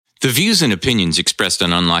The views and opinions expressed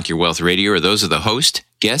on Unlock Your Wealth Radio are those of the host,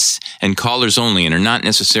 guests, and callers only and are not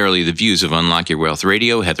necessarily the views of Unlock Your Wealth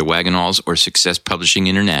Radio, Heather Wagenhalls, or Success Publishing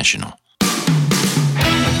International.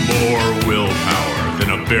 More willpower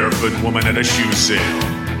than a barefoot woman at a shoe sale.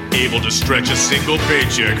 Able to stretch a single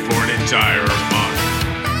paycheck for an entire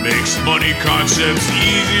month. Makes money concepts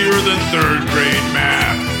easier than third grade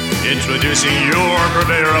math. Introducing your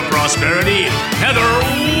purveyor of prosperity, Heather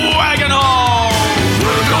Wagenhall.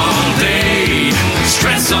 Work all day,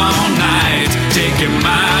 stress all night. Take your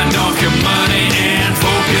mind off your money and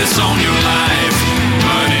focus on your life.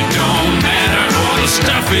 Money don't matter or the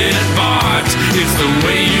stuff it bought. It's the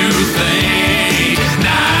way you think,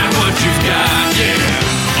 not what you've got,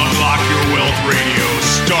 yeah. Unlock Your Wealth Radio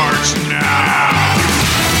starts now.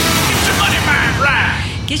 Get your money mind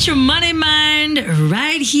right. Get your money mind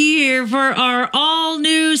right here for our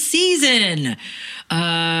all-new season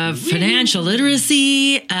of financial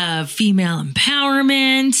literacy, of female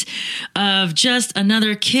empowerment, of just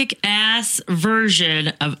another kick-ass version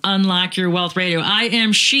of Unlock Your Wealth Radio. I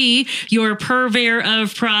am your purveyor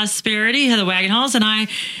of prosperity, Heather Wagenhalls, and I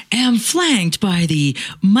am flanked by the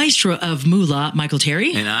maestro of moolah, Michael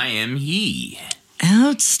Terry. And I am he.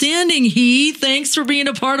 Outstanding, he. Thanks for being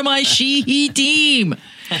a part of my he team.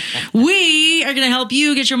 We are going to help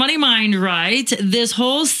you get your money mind right this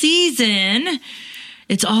whole season.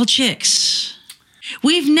 It's all chicks.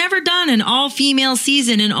 We've never done an all-female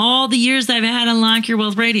season in all the years I've had Unlock Your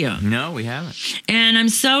Wealth Radio. No, we haven't. And I'm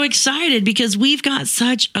so excited because we've got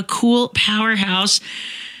such a cool powerhouse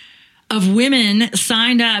of women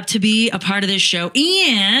signed up to be a part of this show.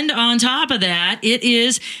 And on top of that, it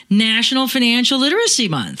is National Financial Literacy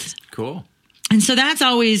Month. Cool. And so that's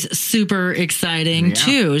always super exciting,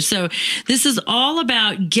 too. So this is all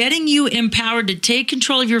about getting you empowered to take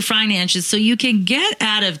control of your finances so you can get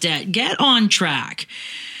out of debt, get on track.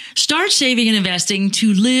 Start saving and investing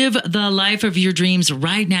to live the life of your dreams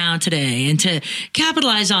right now, today, and to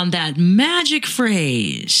capitalize on that magic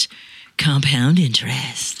phrase, compound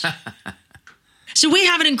interest. So we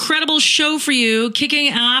have an incredible show for you,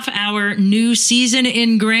 kicking off our new season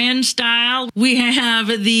in grand style. We have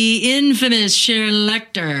the infamous Sharon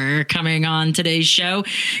Lechter coming on today's show.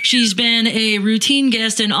 She's been a routine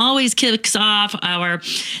guest and always kicks off our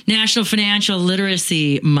National Financial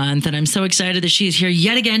Literacy Month. And I'm so excited that she's here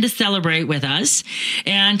yet again to celebrate with us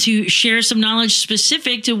and to share some knowledge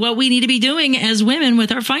specific to what we need to be doing as women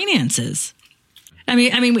with our finances. I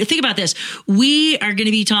mean, think about this. We are going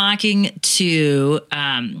to be talking to,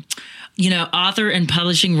 author and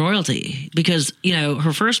publishing royalty because,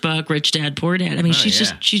 her first book, Rich Dad, Poor Dad. I mean,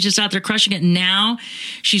 she's just out there crushing it. Now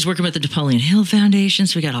she's working with the Napoleon Hill Foundation.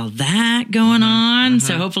 So we got all that going on.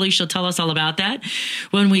 So hopefully she'll tell us all about that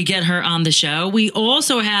when we get her on the show. We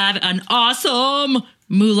also have an awesome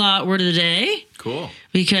moolah word of the day. Cool.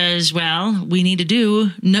 Because, we need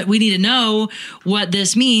to know what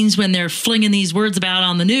this means when they're flinging these words about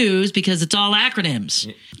on the news because it's all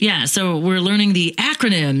acronyms. Yeah, so we're learning the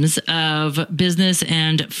acronyms of business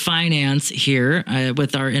and finance here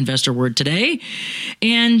with our investor word today.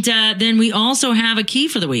 And then we also have a key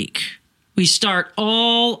for the week. We start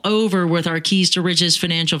all over with our Keys to Riches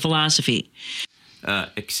financial philosophy.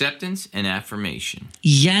 Acceptance and affirmation.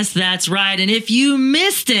 Yes, that's right. And if you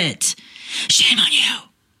missed it, shame on you.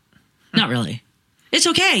 Not really. It's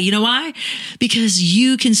okay. You know why? Because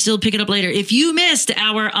you can still pick it up later. If you missed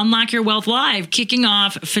our Unlock Your Wealth Live, kicking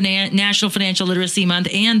off National Financial Literacy Month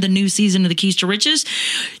and the new season of the Keys to Riches,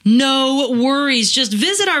 no worries. Just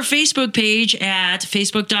visit our Facebook page at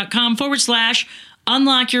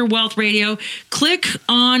facebook.com/Unlock Your Wealth Radio. Click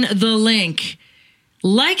on the link.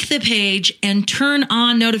 Like the page and turn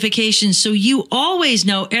on notifications so you always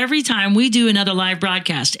know every time we do another live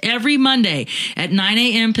broadcast. Every Monday at 9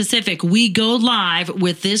 a.m. Pacific, we go live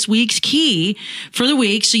with this week's key for the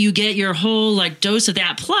week so you get your whole dose of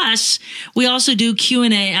that. Plus, we also do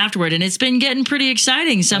Q&A afterward, and it's been getting pretty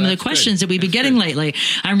exciting, some of the questions that we've been getting lately.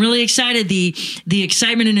 I'm really excited. The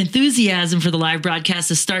excitement and enthusiasm for the live broadcast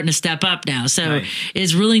is starting to step up now. So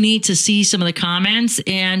it's really neat to see some of the comments.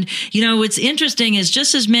 And, what's interesting is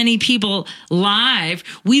just as many people live,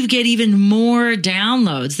 we get even more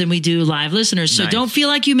downloads than we do live listeners. So don't feel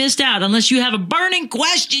like you missed out unless you have a burning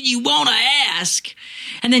question you want to ask.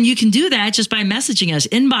 And then you can do that just by messaging us,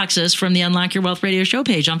 inbox us from the Unlock Your Wealth Radio show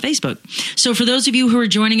page on Facebook. So for those of you who are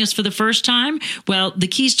joining us for the first time, the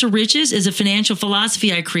Keys to Riches is a financial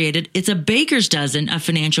philosophy I created. It's a baker's dozen of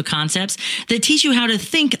financial concepts that teach you how to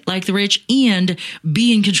think like the rich and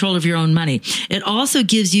be in control of your own money. It also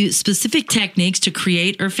gives you specific techniques to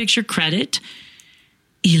create or fix your credit,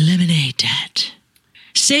 eliminate debt,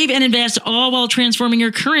 Save and invest, all while transforming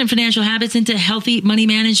your current financial habits into healthy money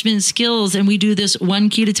management skills. And we do this 1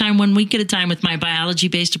 key at a time, 1 week at a time with my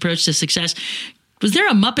biology-based approach to success. Was there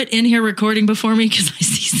a Muppet in here recording before me? Because I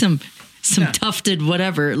see some tufted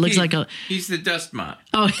whatever. It looks like a... He's the dust mop.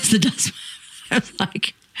 Oh, he's the dust mop. I was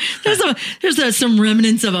like... There's some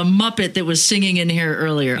remnants of a Muppet that was singing in here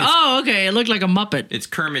earlier. Okay. It looked like a Muppet. It's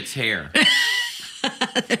Kermit's hair.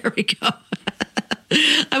 There we go.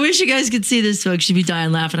 I wish you guys could see this, folks. You'd be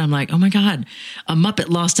dying laughing. I'm like, oh my God, a Muppet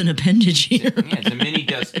lost an appendage here. Yeah, it's a mini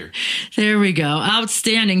duster. There we go.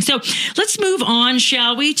 Outstanding. So let's move on,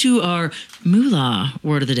 shall we, to our moolah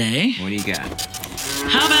word of the day. What do you got?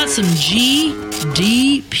 How about some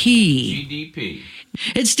GDP? GDP.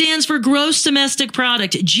 It stands for Gross Domestic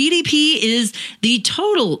Product. GDP is the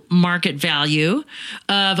total market value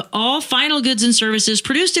of all final goods and services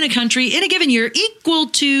produced in a country in a given year, equal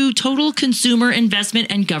to total consumer investment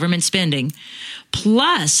and government spending,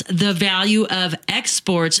 plus the value of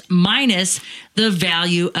exports minus the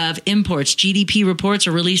value of imports. GDP reports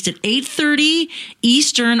are released at 8:30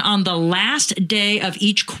 Eastern on the last day of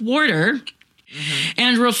each quarter.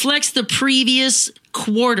 And reflects the previous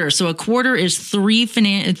quarter. So a quarter is 3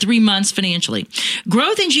 months financially.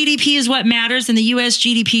 Growth in GDP is what matters, and the U.S.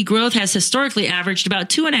 GDP growth has historically averaged about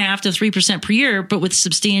 2.5% to 3% per year, but with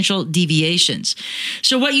substantial deviations.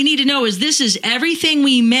 So what you need to know is this is everything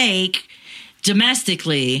we make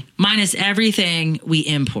domestically minus everything we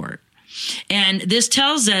import. And this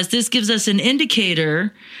gives us an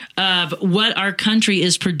indicator of what our country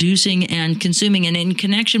is producing and consuming, and in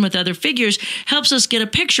connection with other figures, helps us get a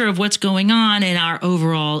picture of what's going on in our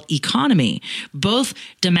overall economy, both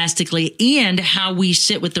domestically and how we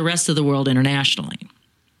sit with the rest of the world internationally.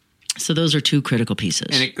 So those are 2 critical pieces.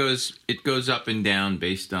 And it goes up and down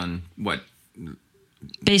based on what?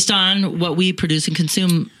 Based on what we produce and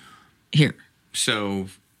consume here. So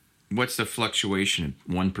what's the fluctuation?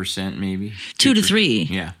 1% maybe? 2 to 3.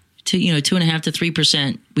 Yeah. 2.5% to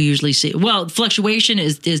 3% we usually see. Well, fluctuation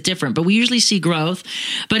is different, but we usually see growth.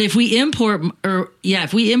 But if we import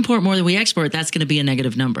more than we export, that's going to be a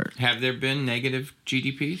negative number. Have there been negative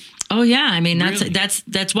GDPs? Oh yeah, I mean Really?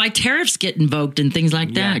 that's why tariffs get invoked and things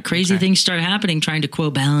like that. Yeah, Crazy things start happening trying to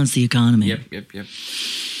quote balance the economy. Yep.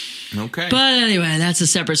 Okay. But anyway, that's a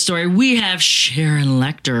separate story. We have Sharon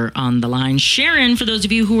Lechter on the line. Sharon, for those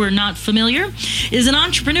of you who are not familiar, is an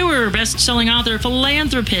entrepreneur, best-selling author,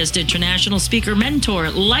 philanthropist, international speaker, mentor,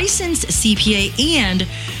 licensed CPA, and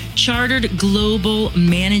chartered global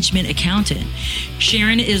management accountant.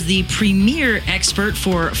 Sharon is the premier expert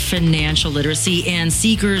for financial literacy and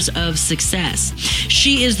seekers of success.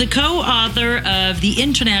 She is the co-author of the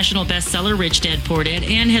international bestseller Rich Dad Poor Dad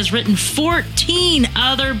and has written 14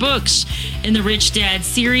 other books in the Rich Dad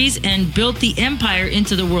series and built the empire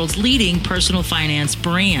into the world's leading personal finance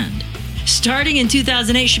brand. Starting in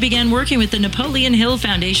 2008, she began working with the Napoleon Hill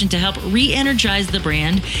Foundation to help re-energize the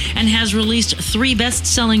brand and has released 3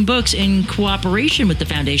 best-selling books in cooperation with the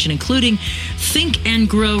foundation, including Think and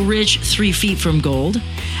Grow Rich, 3 Feet from Gold,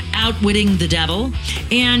 Outwitting the Devil,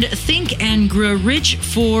 and Think and Grow Rich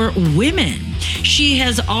for Women. She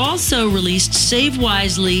has also released Save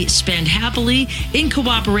Wisely, Spend Happily in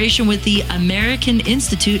cooperation with the American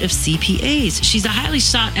Institute of CPAs. She's a highly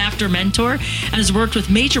sought-after mentor and has worked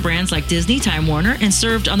with major brands like Disney, Time Warner, and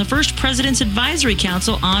served on the first President's Advisory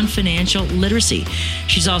Council on Financial Literacy.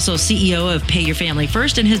 She's also CEO of Pay Your Family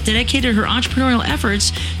First and has dedicated her entrepreneurial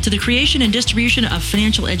efforts to the creation and distribution of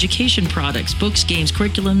financial education products, books, games,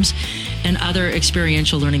 curriculums, and other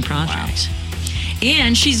experiential learning projects. Wow.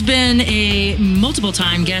 And she's been a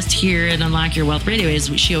multiple-time guest here at Unlock Your Wealth Radio,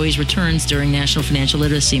 as she always returns during National Financial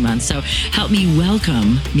Literacy Month. So help me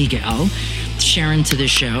welcome Sharon, to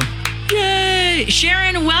this show. Yay!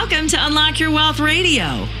 Sharon, welcome to Unlock Your Wealth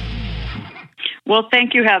Radio. Well,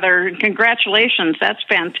 thank you, Heather. Congratulations. That's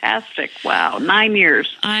fantastic. Wow, 9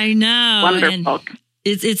 years. I know. Wonderful. And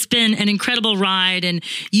it's been an incredible ride, and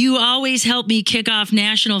you always help me kick off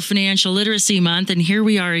National Financial Literacy Month, and here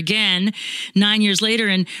we are again 9 years later,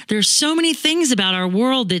 and there's so many things about our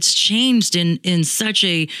world that's changed in such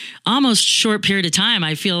a almost short period of time.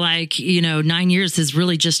 I feel like, 9 years has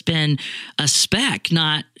really just been a speck,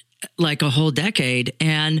 not like a whole decade.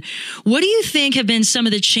 And what do you think have been some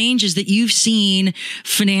of the changes that you've seen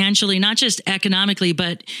financially, not just economically,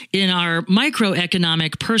 but in our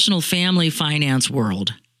microeconomic personal family finance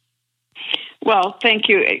world? Well, thank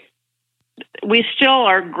you. We still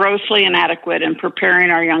are grossly inadequate in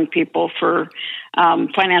preparing our young people for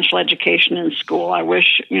financial education in school. I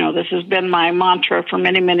wish, this has been my mantra for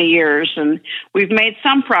many, many years, and we've made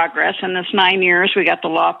some progress in this 9 years. We got the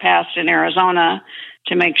law passed in Arizona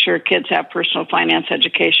to make sure kids have personal finance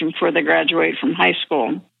education before they graduate from high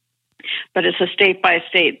school. But it's a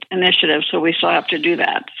state-by-state initiative, so we still have to do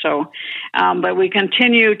that. So, but we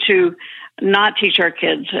continue to not teach our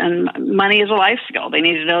kids, and money is a life skill. They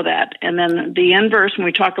need to know that. And then the inverse, when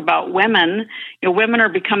we talk about women, women are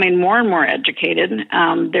becoming more and more educated.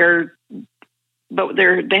 They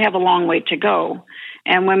have a long way to go.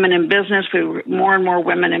 And women in business, more and more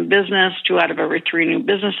women in business. 2 out of every 3 new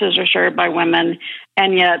businesses are started by women,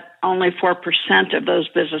 and yet only 4% of those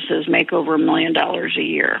businesses make over $1 million a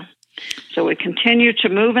year. So we continue to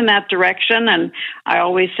move in that direction, and I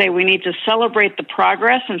always say we need to celebrate the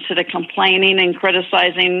progress instead of complaining and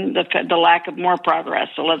criticizing the lack of more progress.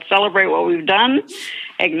 So let's celebrate what we've done,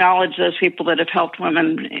 acknowledge those people that have helped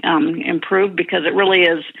women improve, because it really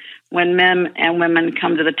is when men and women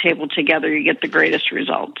come to the table together, you get the greatest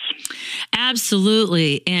results.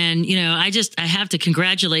 Absolutely. And, I have to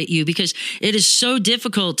congratulate you, because it is so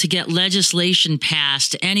difficult to get legislation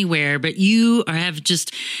passed anywhere, but you have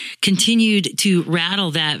just continued to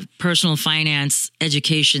rattle that personal finance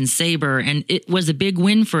education saber. And it was a big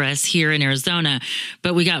win for us here in Arizona,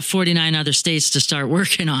 but we got 49 other states to start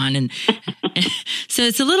working on. And so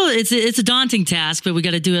it's a daunting task, but we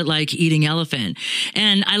got to do it like eating elephant.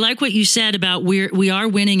 And I like what you said about we are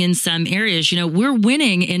winning in some areas. We're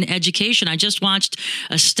winning in education. I just watched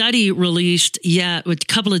a study released a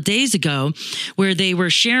couple of days ago where they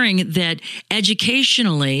were sharing that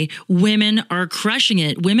educationally, women are crushing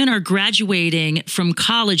it. Women are graduating from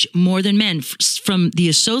college more than men, from the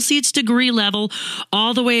associate's degree level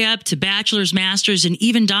all the way up to bachelor's, master's, and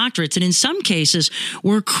even doctorates. And in some cases,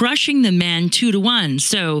 we're crushing the men 2 to 1.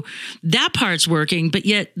 So that part's working, but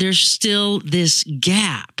yet there's still this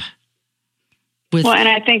gap. And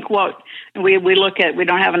I think what we look at, we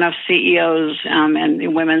don't have enough CEOs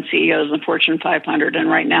and women CEOs in the Fortune 500, and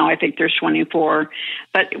right now I think there's 24.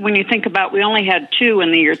 But when you think about, we only had 2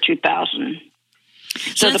 in the year 2000.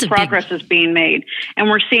 So the progress is being made. And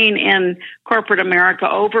we're seeing in corporate America,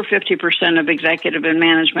 over 50% of executive and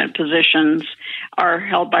management positions are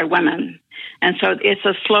held by women. And so it's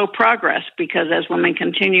a slow progress, because as women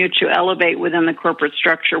continue to elevate within the corporate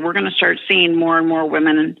structure, we're going to start seeing more and more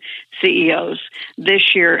women CEOs.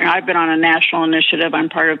 This year, I've been on a national initiative. I'm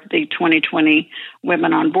part of the 2020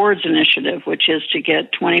 Women on Boards initiative, which is to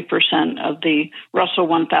get 20% of the Russell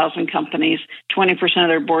 1000 companies, 20% of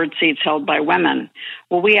their board seats held by women.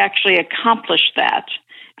 Well, we actually accomplished that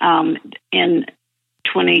in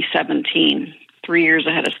 2017. 3 years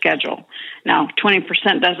ahead of schedule. Now, 20%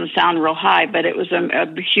 doesn't sound real high, but it was a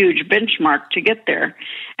huge benchmark to get there.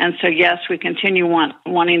 And so, yes, we continue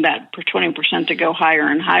wanting that 20% to go higher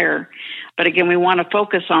and higher. But again, we want to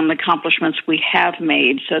focus on the accomplishments we have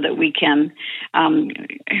made so that we can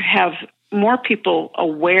have more people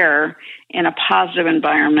aware in a positive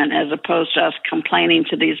environment, as opposed to us complaining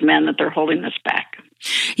to these men that they're holding us back.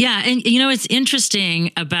 Yeah. And, it's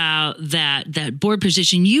interesting about that board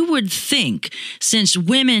position. You would think, since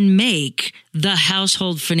women make the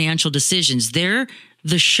household financial decisions, they're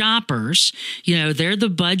the shoppers, they're the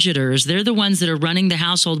budgeters, they're the ones that are running the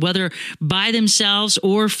household, whether by themselves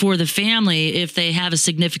or for the family, if they have a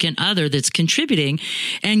significant other that's contributing.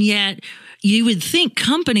 And yet, you would think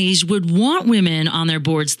companies would want women on their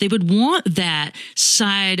boards. They would want that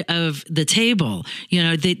side of the table.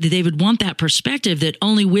 They would want that perspective that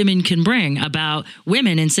only women can bring about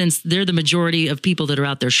women. And since they're the majority of people that are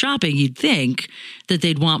out there shopping, you'd think that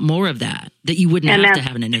they'd want more of that you wouldn't have to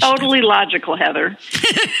have an initiative. Totally logical, Heather.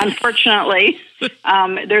 Unfortunately,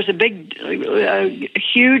 there's a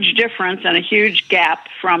huge difference and a huge gap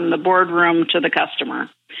from the boardroom to the customer.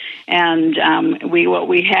 And what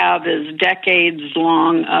we have is decades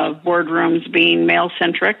long of boardrooms being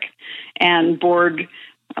male-centric, and board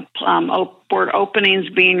openings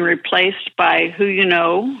being replaced by who you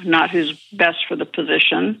know, not who's best for the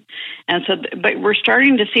position. And so, but we're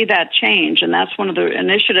starting to see that change, and that's one of the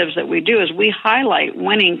initiatives that we do, is we highlight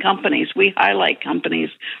winning companies. We highlight companies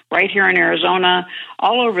right here in Arizona,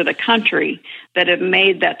 all over the country, that have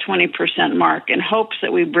made that 20% mark, in hopes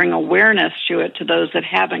that we bring awareness to it to those that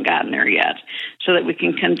haven't gotten there yet, so that we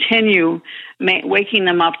can continue waking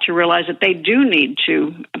them up to realize that they do need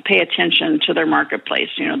to pay attention to their marketplace.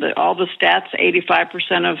 All the stats,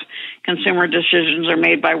 85% of consumer decisions are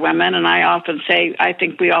made by women, and I often say I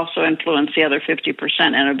think we also influence the other 50%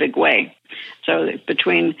 in a big way. So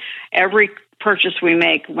between every purchase we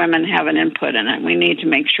make, women have an input in it. We need to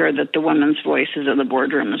make sure that the women's voice is in the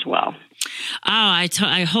boardroom as well.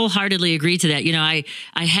 I wholeheartely agree to that. I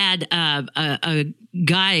had a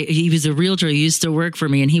guy, he was a realtor, he used to work for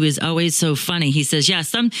me, and he was always so funny. He says,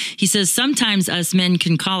 sometimes us men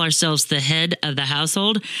can call ourselves the head of the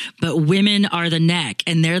household, but women are the neck,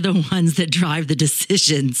 and they're the ones that drive the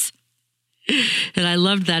decisions. And I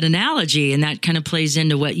loved that analogy, and that kind of plays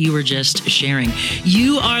into what you were just sharing.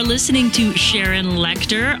 You are listening to Sharon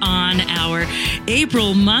Lechter on our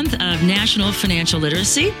April month of National Financial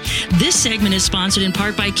Literacy. This segment is sponsored in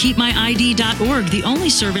part by KeepMyID.org, the only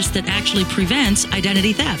service that actually prevents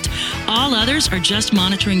identity theft. All others are just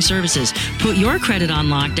monitoring services. Put your credit on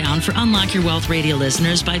lockdown for Unlock Your Wealth Radio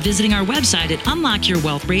listeners by visiting our website at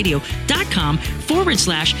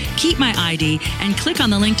unlockyourwealthradio.com/KeepMyID and click on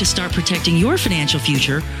the link to start protecting your financial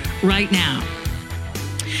future right now.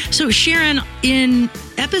 So Sharon, in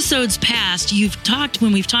episodes past,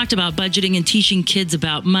 when we've talked about budgeting and teaching kids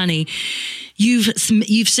about money,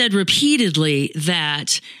 you've said repeatedly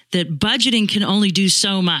that budgeting can only do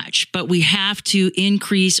so much, but we have to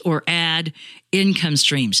increase or add income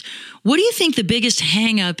streams. What do you think the biggest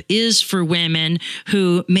hang up is for women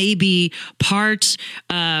who may be part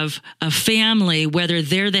of a family, whether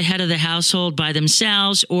they're the head of the household by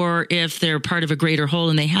themselves or if they're part of a greater whole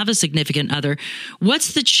and they have a significant other?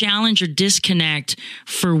 What's the challenge or disconnect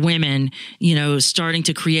for women, starting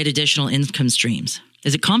to create additional income streams?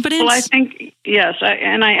 Is it confidence? Well, I think, yes.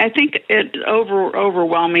 I think it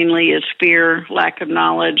overwhelmingly is fear, lack of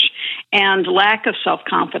knowledge, and lack of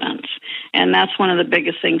self-confidence. And that's one of the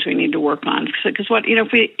biggest things we need to work on. Because for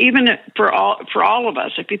all of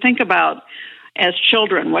us, if you think about as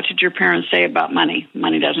children, what did your parents say about money?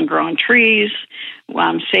 Money doesn't grow on trees.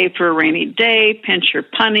 Save for a rainy day. Pinch your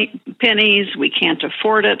pennies. We can't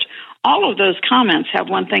afford it. All of those comments have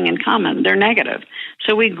one thing in common. They're negative.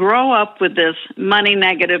 So we grow up with this money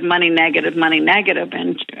negative, money negative, money negative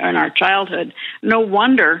in our childhood. No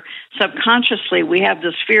wonder subconsciously we have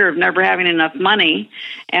this fear of never having enough money,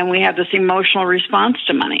 and we have this emotional response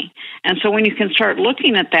to money. And so when you can start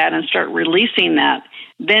looking at that and start releasing that,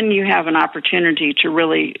 then you have an opportunity to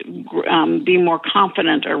really be more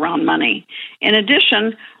confident around money. In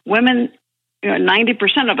addition, women,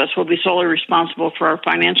 90% of us will be solely responsible for our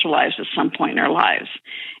financial lives at some point in our lives.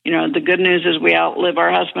 The good news is we outlive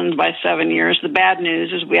our husbands by 7 years. The bad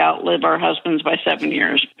news is we outlive our husbands by 7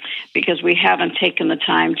 years because we haven't taken the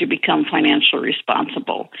time to become financially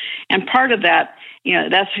responsible. And part of that,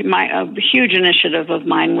 that's a huge initiative of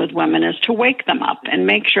mine with women, is to wake them up and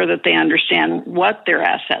make sure that they understand what their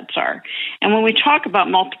assets are. And when we talk about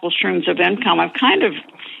multiple streams of income, I've kind of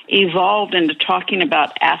evolved into talking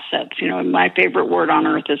about assets. My favorite word on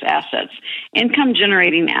earth is assets. Income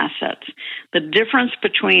generating assets. The difference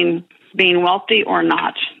between being wealthy or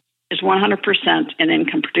not is 100% in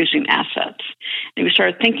income producing assets. And if you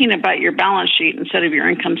start thinking about your balance sheet instead of your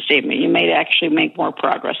income statement, you may actually make more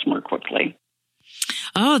progress more quickly.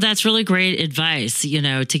 Oh, that's really great advice,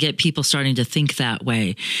 to get people starting to think that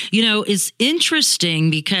way. It's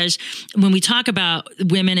interesting because when we talk about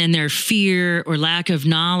women and their fear or lack of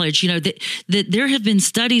knowledge, that there have been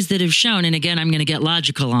studies that have shown, and again, I'm going to get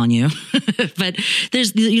logical on you, but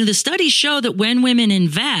there's, the studies show that when women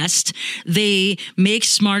invest, they make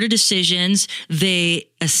smarter decisions, they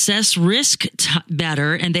assess risk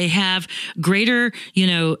better, and they have greater,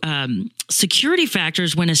 security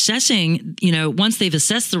factors when assessing, once they've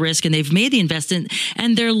assessed the risk and they've made the investment,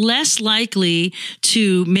 and they're less likely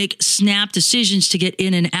to make snap decisions to get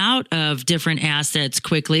in and out of different assets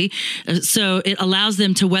quickly. So it allows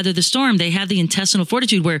them to weather the storm. They have the intestinal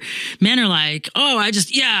fortitude where men are like,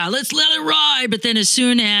 let's let it ride. But then as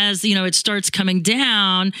soon as, it starts coming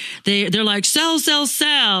down, they're like, sell, sell,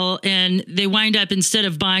 sell. And they wind up, instead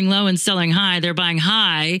of buying low and selling high, they're buying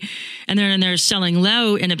high, and then they're selling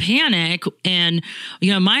low in a panic. And,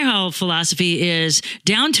 my whole philosophy is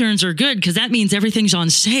downturns are good because that means everything's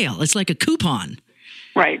on sale. It's like a coupon.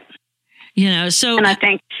 Right. And I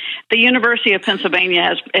think the University of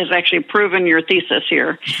Pennsylvania has actually proven your thesis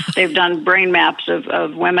here. They've done brain maps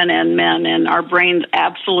of women and men, and our brains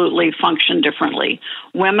absolutely function differently.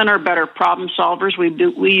 Women are better problem solvers.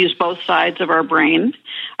 We use both sides of our brain.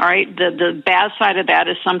 All right. The bad side of that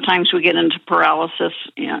is sometimes we get into paralysis,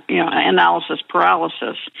 analysis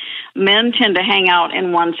paralysis. Men tend to hang out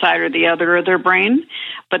in one side or the other of their brain,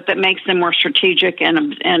 but that makes them more strategic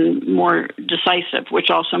and more decisive, which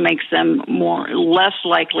also makes them less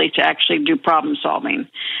likely to actually do problem solving.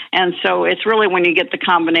 And so it's really when you get the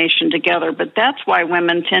combination together. But that's why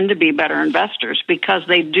women tend to be better investors, because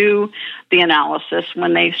they do the analysis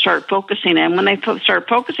when they start focusing. And when they start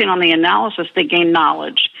focusing on the analysis, they gain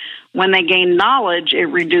knowledge. When they gain knowledge, it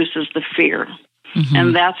reduces the fear.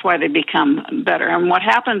 And that's why they become better. And what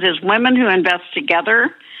happens is women who invest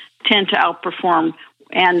together tend to outperform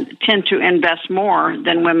and tend to invest more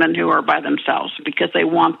than women who are by themselves because they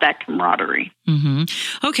want that camaraderie.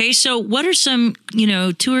 Okay, so what are some,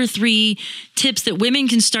 2 or 3 tips that women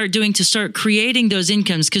can start doing to start creating those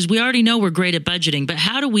incomes? Because we already know we're great at budgeting, but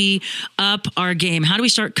how do we up our game? How do we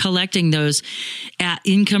start collecting those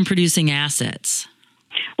income-producing assets?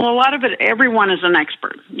 Well, a lot of it, everyone is an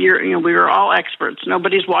expert. We are all experts.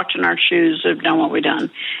 Nobody's walked in our shoes have done what we've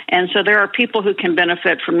done. And so there are people who can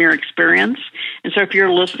benefit from your experience. And so if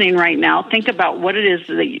you're listening right now, think about what it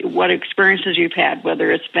is what experiences you've had,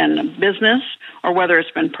 whether it's been business or whether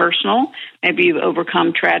it's been personal. Maybe you've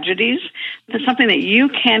overcome tragedies. It's something that you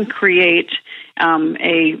can create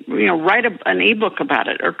write an ebook about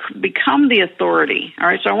it or become the authority. All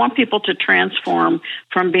right. So I want people to transform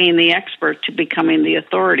from being the expert to becoming the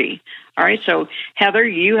authority. All right. So Heather,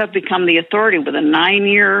 you have become the authority with a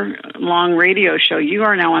 9-year-long radio show. You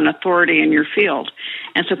are now an authority in your field.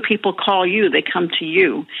 And so people call you, they come to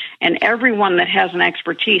you. And everyone that has an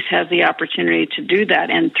expertise has the opportunity to do that.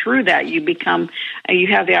 And through that, you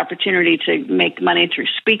have the opportunity to make money through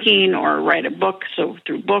speaking or write a book. So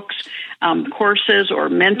through books, courses, or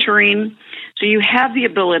mentoring. So you have the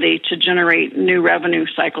ability to generate new revenue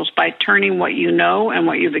cycles by turning what you know and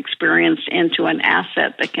what you've experienced into an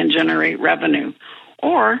asset that can generate revenue.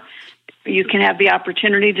 Or you can have the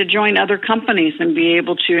opportunity to join other companies and be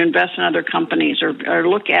able to invest in other companies or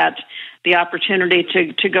look at the opportunity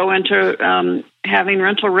to go into having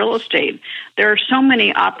rental real estate. There are so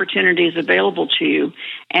many opportunities available to you,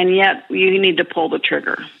 and yet you need to pull the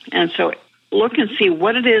trigger. And so look and see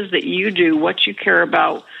what it is that you do, what you care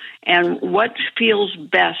about, and what feels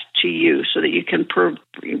best to you so that you can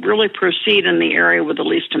really proceed in the area with the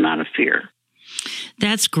least amount of fear.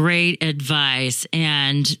 That's great advice.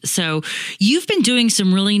 And so you've been doing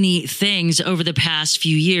some really neat things over the past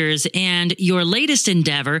few years, and your latest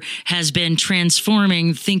endeavor has been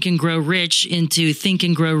transforming Think and Grow Rich into Think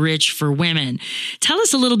and Grow Rich for Women. Tell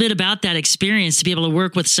us a little bit about that experience to be able to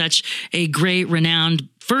work with such a great, renowned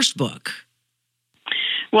first book.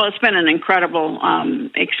 Well, it's been an incredible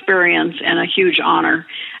experience and a huge honor.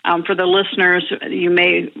 For the listeners, you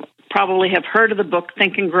may probably have heard of the book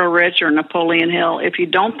Think and Grow Rich or Napoleon Hill. If you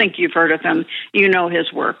don't think you've heard of him, you know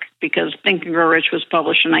his work because Think and Grow Rich was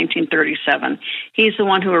published in 1937. He's the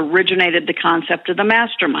one who originated the concept of the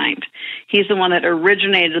mastermind. He's the one that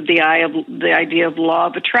originated the idea of law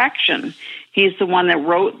of attraction. He's the one that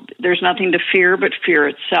wrote There's Nothing to Fear But Fear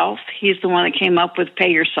Itself. He's the one that came up with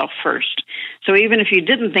Pay Yourself First. So even if you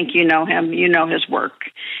didn't think you know him, you know his work.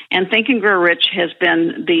 And Think and Grow Rich has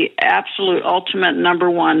been the absolute ultimate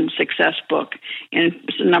 #1 success book and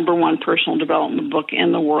 #1 personal development book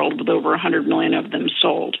in the world with over 100 million of them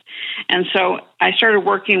sold. And so I started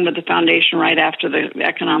working with the foundation right after the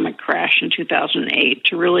economic crash in 2008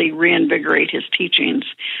 to really reinvigorate his teachings.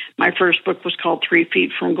 My first book was called 3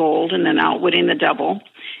 Feet from Gold and then Outwitting the Devil.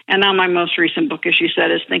 And now my most recent book, as you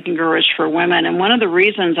said, is Think and Grow Rich for Women. And one of the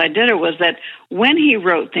reasons I did it was that when he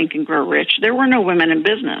wrote Think and Grow Rich, there were no women in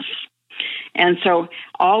business. And so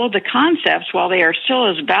all of the concepts, while they are still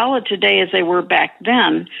as valid today as they were back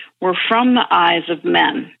then, were from the eyes of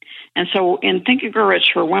men. And so in Think and Grow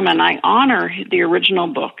Rich for Women, I honor the original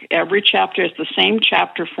book. Every chapter is the same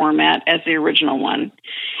chapter format as the original one.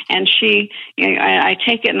 And I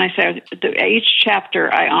take it and I say, each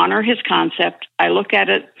chapter, I honor his concept. I look at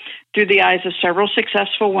it through the eyes of several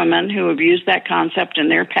successful women who have used that concept in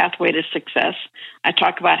their pathway to success. I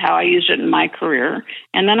talk about how I used it in my career.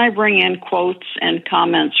 And then I bring in quotes and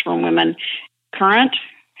comments from women, current,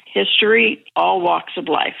 history, all walks of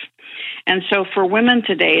life. And so for women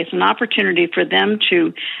today, it's an opportunity for them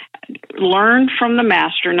to learn from the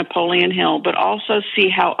master, Napoleon Hill, but also see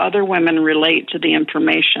how other women relate to the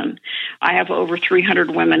information. I have over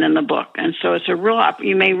 300 women in the book. And so it's a real,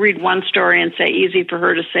 you may read one story and say, easy for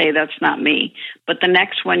her to say, that's not me. But the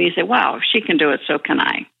next one, you say, wow, if she can do it, so can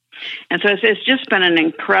I. And so it's just been an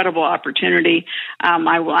incredible opportunity.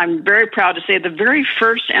 I'm very proud to say the very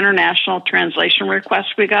first international translation request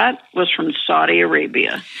we got was from Saudi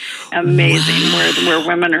Arabia. Amazing, wow. where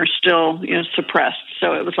women are still suppressed.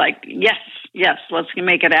 So it was like, yes, let's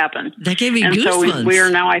make it happen. That gave me goosebumps. So we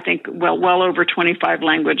are now, I think, well over 25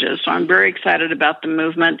 languages. So I'm very excited about the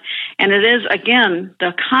movement. And it is, again,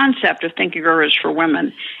 the concept of Think and Grow Rich for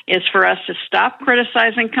Women is for us to stop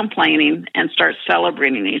criticizing, complaining, and start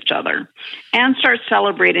celebrating each other and start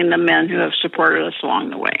celebrating the men who have supported us along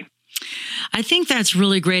the way. I think that's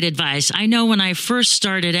really great advice. I know when I first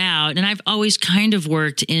started out, and I've always kind of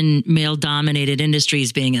worked in male-dominated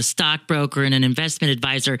industries, being a stockbroker and an investment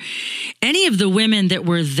advisor, any of the women that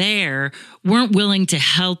were there weren't willing to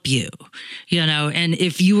help you, and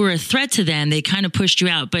if you were a threat to them, they kind of pushed you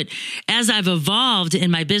out. But as I've evolved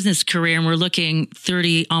in my business career, and we're looking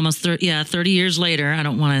 30 years later, I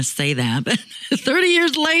don't want to say that, but 30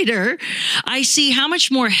 years later, I see how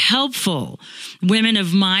much more helpful women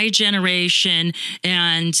of my generation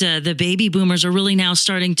and the baby boomers are really now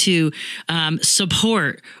starting to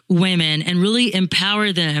support women and really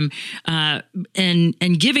empower them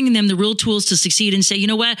and giving them the real tools to succeed and say, you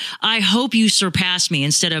know what, I hope you surpass me,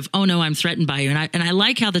 instead of, oh no, I'm threatened by you. And I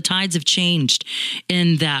like how the tides have changed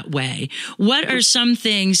in that way. What are some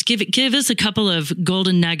things, give us a couple of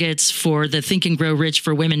golden nuggets for the Think and Grow Rich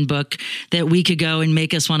for Women book that we could go and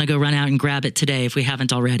make us want to go run out and grab it today if we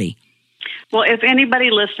haven't already. Well, if anybody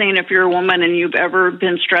listening, if you're a woman and you've ever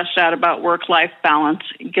been stressed out about work-life balance,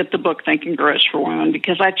 get the book Think and Grow Rich for Women,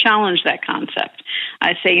 because I challenge that concept.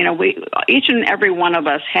 I say, each and every one of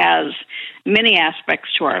us has many aspects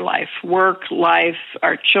to our life: work, life,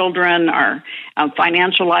 our children, our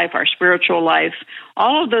financial life, our spiritual life.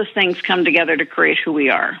 All of those things come together to create who we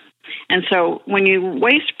are. And so when you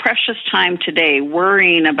waste precious time today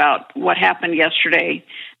worrying about what happened yesterday,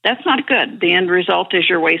 that's not good. The end result is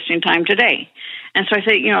you're wasting time today. And so I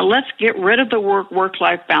say, let's get rid of the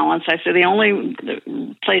work-life balance. I say the only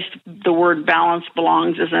place the word balance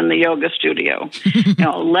belongs is in the yoga studio.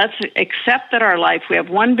 Let's accept that our life, we have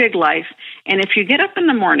one big life. And if you get up in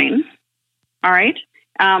the morning, all right,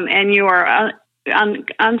 and you are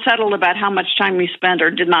unsettled about how much time you spent or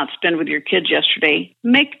did not spend with your kids yesterday,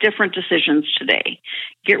 make different decisions today.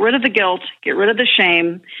 Get rid of the guilt, get rid of the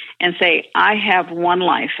shame, and say, I have one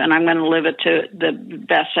life, and I'm going to live it to the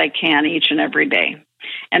best I can each and every day.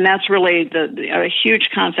 And that's really a huge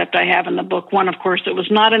concept I have in the book. One, of course, that was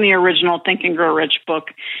not in the original Think and Grow Rich book.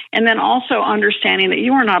 And then also understanding that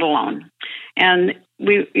you are not alone. And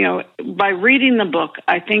by reading the book,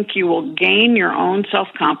 I think you will gain your own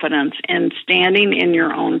self-confidence in standing in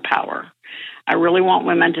your own power. I really want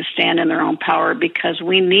women to stand in their own power, because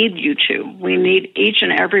we need you to. We need each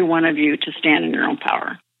and every one of you to stand in your own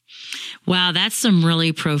power. Wow, that's some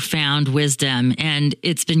really profound wisdom, and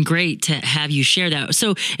it's been great to have you share that.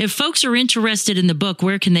 So if folks are interested in the book,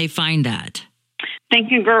 where can they find that?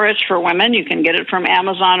 Think and Grow Rich for Women. You can get it from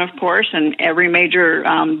Amazon, of course, and every major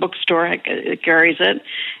bookstore carries it.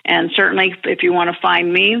 And certainly, if you want to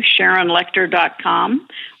find me, SharonLechter.com.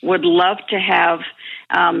 Would love to have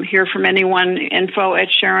hear from anyone, info at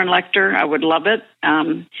Sharon Lechter. I would love it.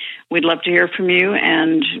 We'd love to hear from you,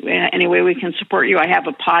 and any way we can support you. I have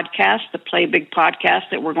a podcast, the Play Big podcast,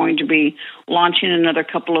 that we're going to be launching in another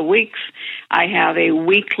couple of weeks. I have a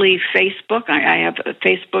weekly Facebook. I have a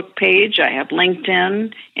Facebook page. I have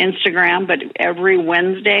LinkedIn, Instagram, but every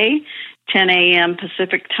Wednesday, 10 a.m.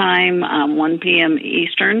 Pacific time, 1 p.m.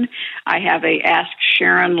 Eastern, I have a Ask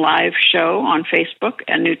Sharon live show on Facebook,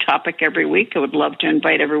 a new topic every week. I would love to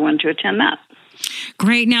invite everyone to attend that.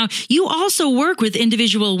 Great. Now, you also work with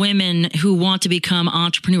individual women who want to become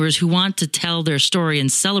entrepreneurs, who want to tell their story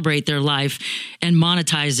and celebrate their life and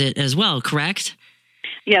monetize it as well, correct?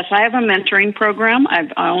 Yes, I have a mentoring program. I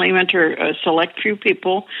only mentor a select few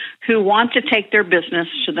people who want to take their business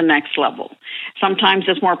to the next level. Sometimes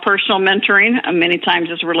it's more personal mentoring. Many times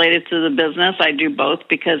it's related to the business. I do both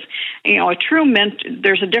because, a true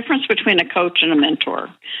there's a difference between a coach and a mentor.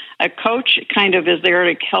 A coach kind of is there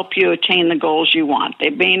to help you attain the goals you want.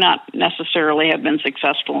 They may not necessarily have been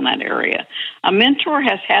successful in that area. A mentor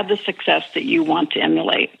has had the success that you want to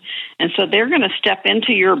emulate. And so they're going to step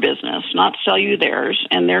into your business, not sell you theirs,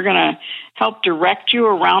 and they're going to help direct you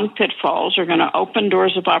around pitfalls. They're going to open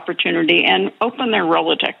doors of opportunity and open their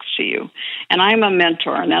Rolodex to you. And I'm a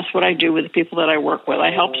mentor, and that's what I do with the people that I work with.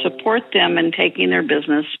 I help support them in taking their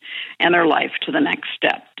business and their life to the next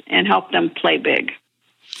step and help them play big.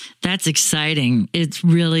 That's exciting. It's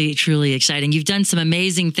really, truly exciting. You've done some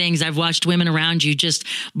amazing things. I've watched women around you just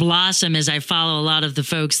blossom as I follow a lot of the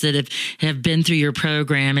folks that have been through your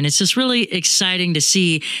program. And it's just really exciting to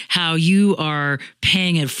see how you are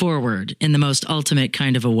paying it forward in the most ultimate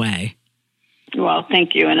kind of a way. Well,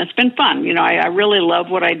 thank you. And it's been fun. You know, I really love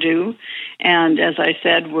what I do. And as I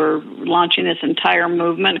said, we're launching this entire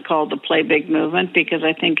movement called the Play Big Movement because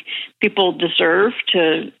I think people deserve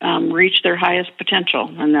to reach their highest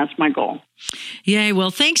potential. And that's my goal. Yay. Well,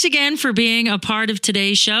 thanks again for being a part of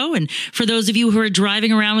today's show. And for those of you who are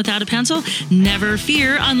driving around without a pencil, never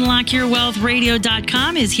fear.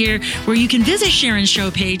 UnlockYourWealthRadio.com is here where you can visit Sharon's show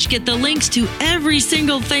page, get the links to every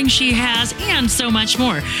single thing she has, and so much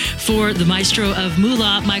more. For the maestro of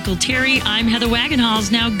Moolah, Michael Terry, I'm Heather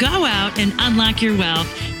Wagenhals. Now go out and unlock your wealth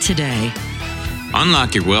today.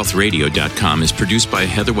 UnlockYourWealthRadio.com is produced by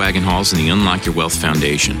Heather Wagenhals and the Unlock Your Wealth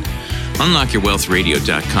Foundation.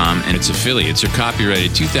 UnlockYourWealthRadio.com and its affiliates are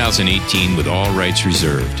copyrighted 2018 with all rights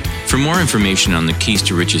reserved. For more information on the Keys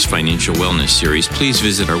to Riches Financial Wellness series, please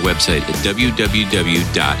visit our website at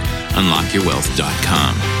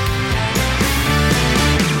www.unlockyourwealth.com.